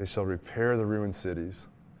 They shall repair the ruined cities,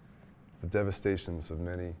 the devastations of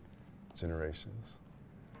many generations.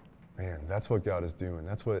 Man, that's what God is doing.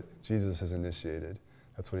 That's what Jesus has initiated.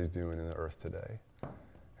 That's what he's doing in the earth today.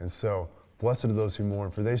 And so, blessed are those who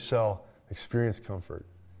mourn, for they shall experience comfort,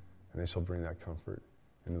 and they shall bring that comfort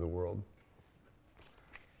into the world.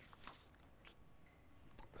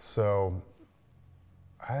 So,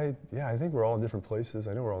 I think we're all in different places.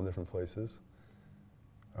 I know we're all in different places.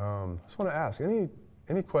 I just want to ask,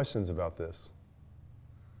 any questions about this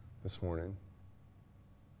morning?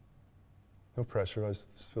 No pressure. I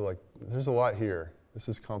just feel like there's a lot here. This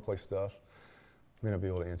is complex stuff. I may not be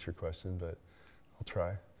able to answer your question, but I'll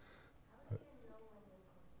try.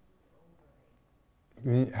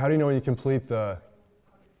 How do you know when you complete the...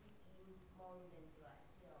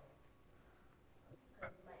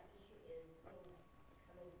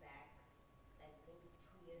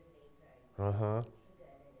 Uh-huh.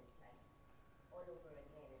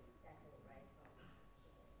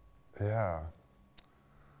 Yeah.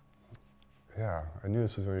 Yeah, I knew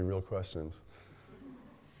this was going to be real questions.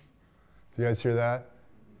 Do you guys hear that?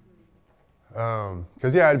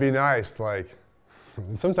 Because, it'd be nice, like,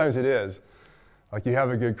 and sometimes it is, like you have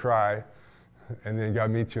a good cry, and then God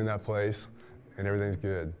meets you in that place, and everything's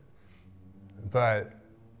good. But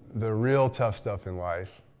the real tough stuff in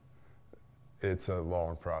life it's a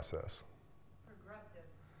long process. Progressive.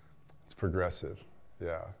 It's progressive,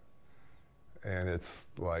 yeah. And it's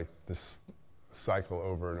like this cycle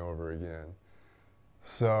over and over again.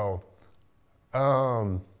 So,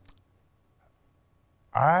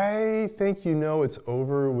 I think you know it's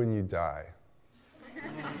over when you die.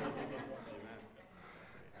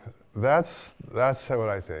 That's what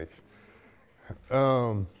I think.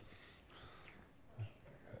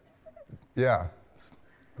 Yeah,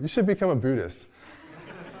 you should become a Buddhist.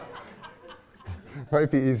 Might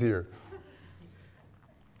be easier.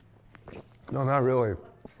 No, not really.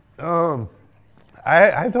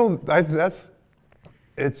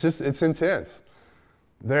 It's intense.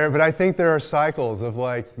 But I think there are cycles of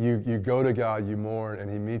like, you go to God, you mourn, and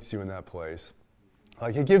he meets you in that place.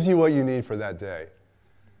 Like, he gives you what you need for that day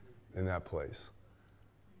in that place.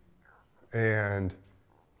 And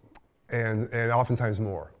oftentimes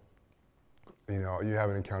more. You know, you have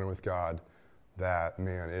an encounter with God that,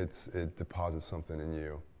 man, it deposits something in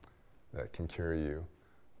you that can carry you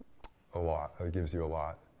a lot. It gives you a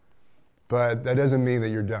lot. But that doesn't mean that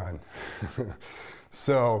you're done.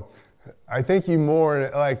 So I think you more,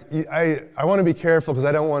 like, I want to be careful because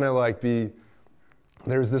I don't want to, like,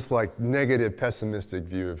 there's this, like, negative, pessimistic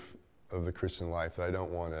view of the Christian life that I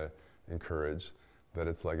don't want to encourage, that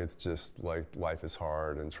it's like, it's just, like, life is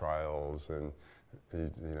hard and trials and,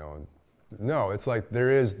 you know, no, it's like there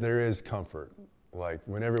is comfort. Like,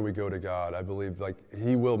 whenever we go to God, I believe, like,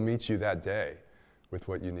 he will meet you that day with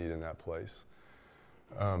what you need in that place.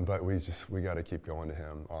 But we got to keep going to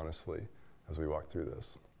him, honestly, as we walk through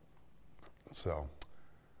this. So,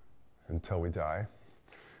 until we die.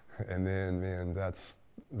 And then, man, that's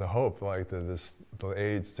the hope, like the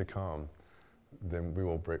age to come. Then we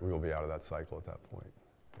will be out of that cycle at that point.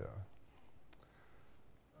 Yeah.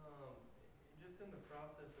 Just in the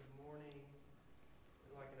process of mourning,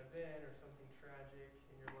 like an event or something tragic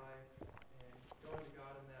in your life, and going to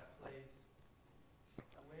God in that place,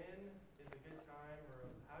 when is a good time, or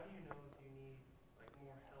how do you know if you need like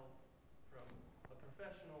more help from a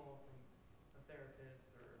professional, from a therapist,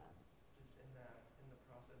 or just in the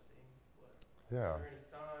processing? Yeah. Are there any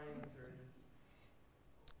signs, or just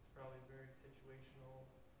it's probably very situational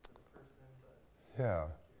to the person, but Yeah.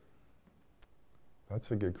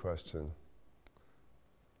 That's a good question.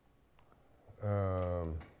 I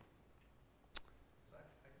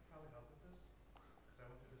could probably help with this, because I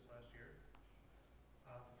went through this last year.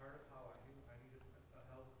 Part of how I needed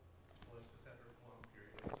help was to set for a long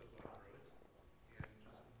period, still going through it, and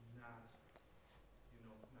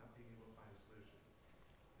just not being able to find a solution.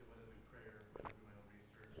 Whether through prayer, whether through my own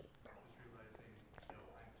research, just realizing, I'm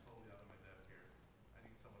totally out of my depth here. I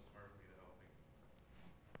need someone smart with me to help me.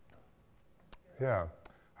 Yeah.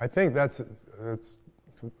 I think that's a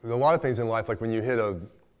lot of things in life, like when you hit a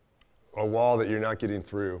wall that you're not getting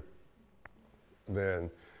through, then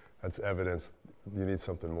that's evidence you need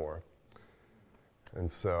something more. And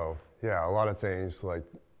so, yeah, a lot of things, like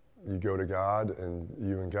you go to God and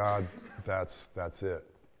you and God, that's it.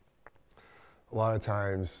 A lot of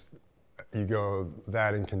times you go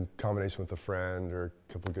that in combination with a friend or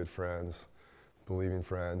a couple of good friends, believing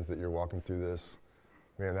friends, that you're walking through this.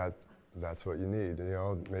 Man, that's what you need.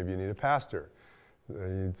 Maybe you need a pastor. You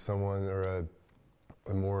need someone or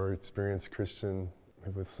a more experienced Christian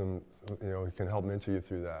with some, who can help mentor you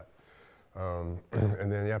through that.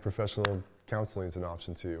 And then, professional counseling is an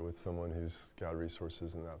option too, with someone who's got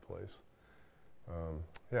resources in that place.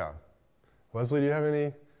 Leslie, do you have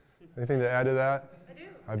anything to add to that? I do.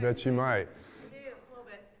 I bet you might. I do, a little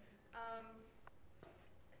bit.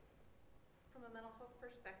 From a mental health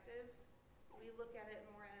perspective, we look at it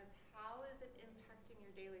more as how is it impacting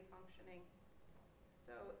your daily functioning?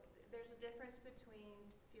 So there's a difference between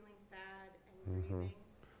feeling sad and grieving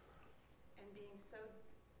and being so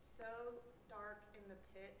dark in the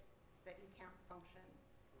pit that you can't function.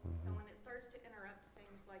 So when it starts to interrupt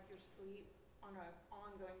things like your sleep on an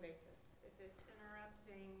ongoing basis, if it's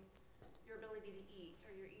interrupting your ability to eat,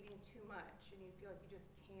 or you're eating too much and you feel like you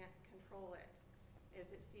just can't control it, if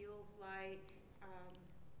it feels like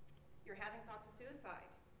you're having thoughts of suicide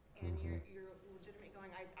and you're legitimately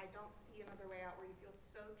going, I don't see another way out, where you feel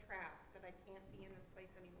so trapped that I can't be in this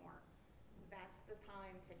place anymore, that's the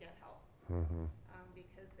time to get help.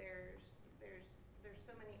 Because there's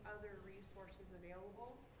so many other resources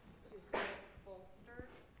available to help bolster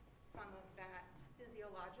some of that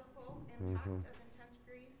physiological impact of intense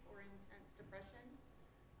grief or intense depression,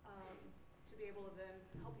 to be able to then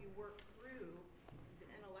help you work through the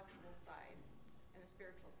intellectual side and the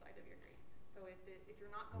spiritual side of your grief. So if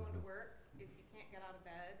you're not going to work, if you can't get out of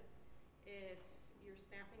bed, if you're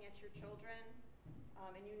snapping at your children,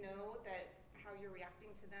 and you know that how you're reacting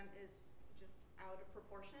to them is just out of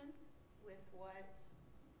proportion with what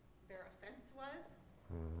their offense was,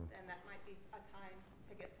 then that might be a time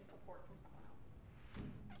to get some support from someone else.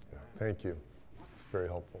 Yeah, thank you. It's very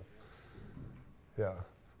helpful. Yeah.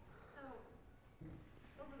 So,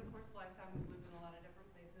 over the course of a lifetime, we've lived in a lot of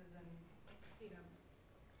different places and,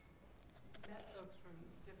 met folks from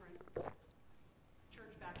different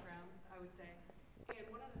church backgrounds, I would say.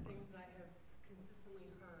 And one of the things that I have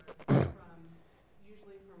consistently heard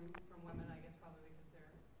usually from women, I guess probably because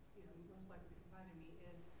they're, most likely to confide in me,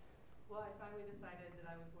 is, well, I finally decided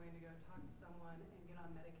that I was going to go talk to someone and get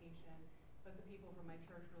on medication, but the people from my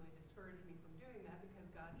church really discouraged me from doing that because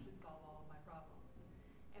God should solve all of my problems.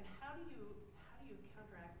 And how do you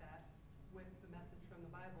counteract that with the message from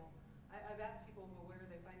the Bible? I've asked people, well, where are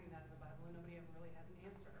they finding that in the Bible? And nobody ever really has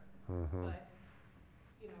an answer. But,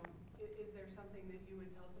 is there something that you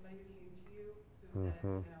would tell somebody who came to you who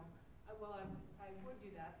said, well, I would do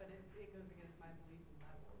that, but it goes against my belief in the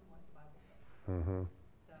Bible and what the Bible says.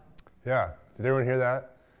 So. Yeah. Did everyone hear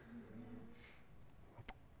that?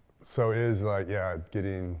 So is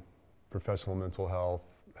getting professional mental health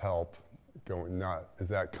help is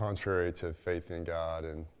that contrary to faith in God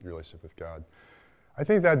and your relationship with God? I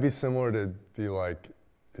think that'd be similar to be like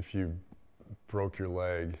if you broke your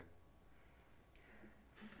leg,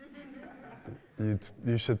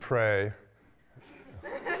 you should pray.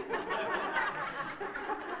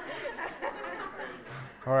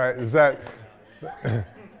 All right, is that?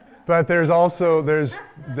 But thank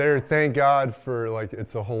God for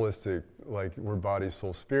it's a holistic, we're body,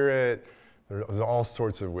 soul, spirit. There's all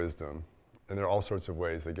sorts of wisdom, and there are all sorts of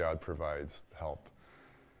ways that God provides help.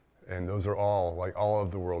 And those are all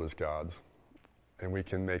of the world is God's. And we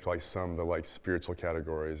can make some the spiritual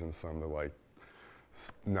categories and some the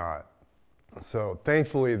not. So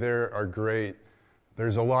thankfully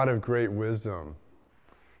there's a lot of great wisdom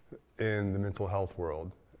in the mental health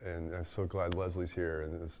world. And I'm so glad Leslie's here,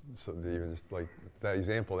 and even just that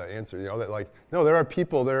example, that answer, there are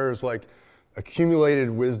people, there's accumulated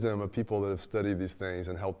wisdom of people that have studied these things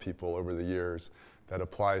and helped people over the years that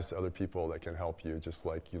applies to other people that can help you, just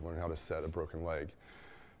like you learn how to set a broken leg.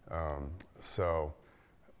 So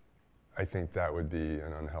I think that would be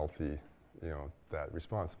an unhealthy, that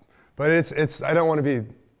response. But I don't want to be,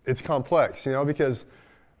 it's complex, because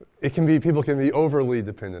people can be overly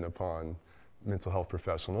dependent upon mental health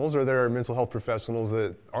professionals, or there are mental health professionals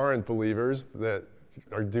that aren't believers that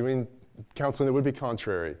are doing counseling that would be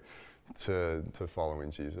contrary to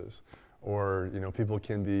following Jesus. Or, people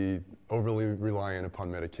can be overly reliant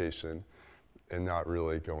upon medication and not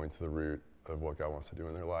really going to the root of what God wants to do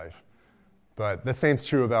in their life. But the same's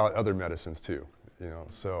true about other medicines too,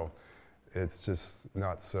 so it's just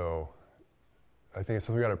not so, I think it's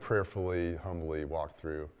something we got to prayerfully, humbly walk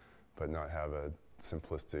through, but not have a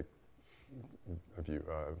simplistic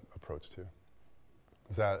approach to.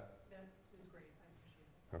 Is that? That is great. I appreciate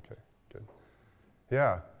it. Okay, good.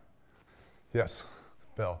 Yeah. Yes,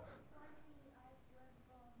 Belle. One thing I've learned from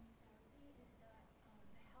therapy is that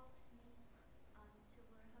it helps me to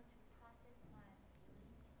learn how to process my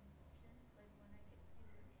feelings and emotions. Like when I get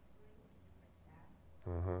super angry or super sad,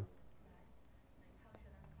 depressed, how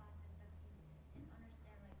should I process that feeling and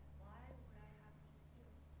understand why would I have these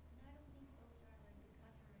feelings? And I don't think those are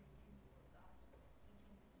contrary to what God's teaching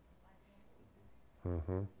me in the Bible. I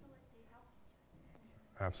feel like they help each other.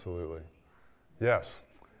 Absolutely. Yes,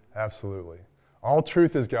 absolutely. All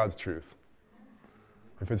truth is God's truth.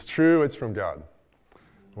 If it's true, it's from God.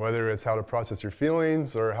 Whether it's how to process your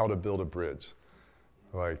feelings or how to build a bridge.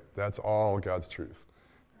 That's all God's truth.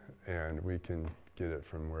 And we can get it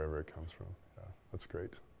from wherever it comes from. Yeah, that's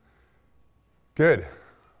great. Good.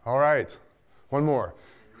 All right. One more.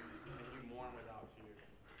 Can you mourn without tears?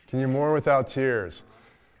 Can you mourn without tears?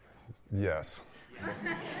 Yes.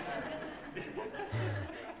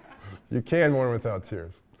 You can mourn without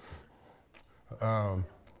tears.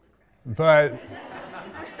 But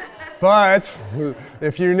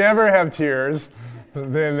if you never have tears,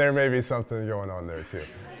 then there may be something going on there too.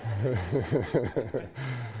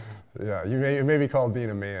 Yeah, it may be called being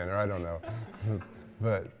a man, or I don't know.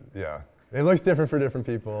 But yeah, it looks different for different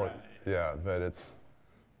people. Right. Yeah, but it's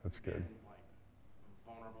good. Being,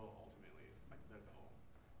 vulnerable ultimately is there's the whole.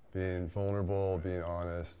 Being vulnerable, being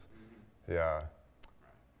honest. Yeah.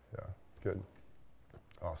 Yeah, good.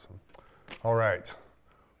 Awesome. All right.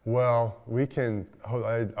 Well,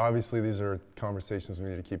 obviously these are conversations we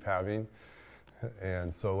need to keep having.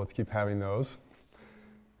 And so let's keep having those.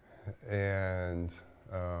 And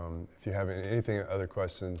if you have other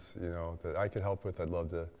questions, that I could help with, I'd love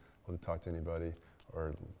to talk to anybody,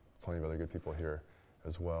 or plenty of other good people here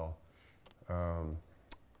as well.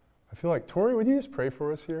 I feel like, Tori, would you just pray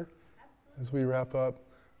for us here as we wrap up?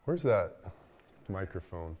 Where's that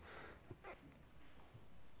microphone?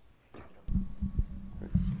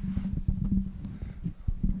 Thanks.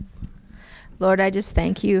 Lord, I just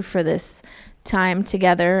thank you for this time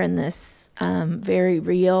together and this very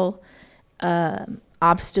real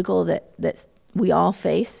obstacle that we all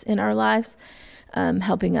face in our lives,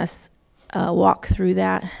 helping us walk through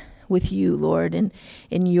that with you, Lord, and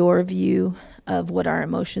in your view of what our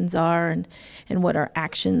emotions are and what our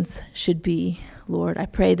actions should be, Lord. I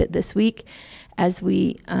pray that this week, as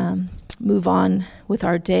we move on with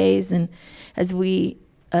our days and as we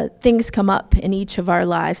things come up in each of our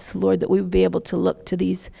lives, Lord, that we would be able to look to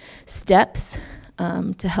these steps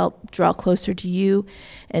to help draw closer to you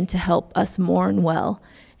and to help us mourn well.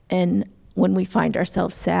 And when we find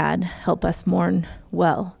ourselves sad, help us mourn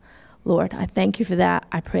well. Lord, I thank you for that.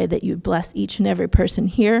 I pray that you bless each and every person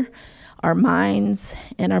here, our minds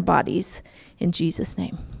and our bodies. In Jesus'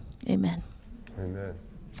 name, amen. Amen.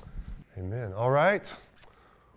 Amen. All right.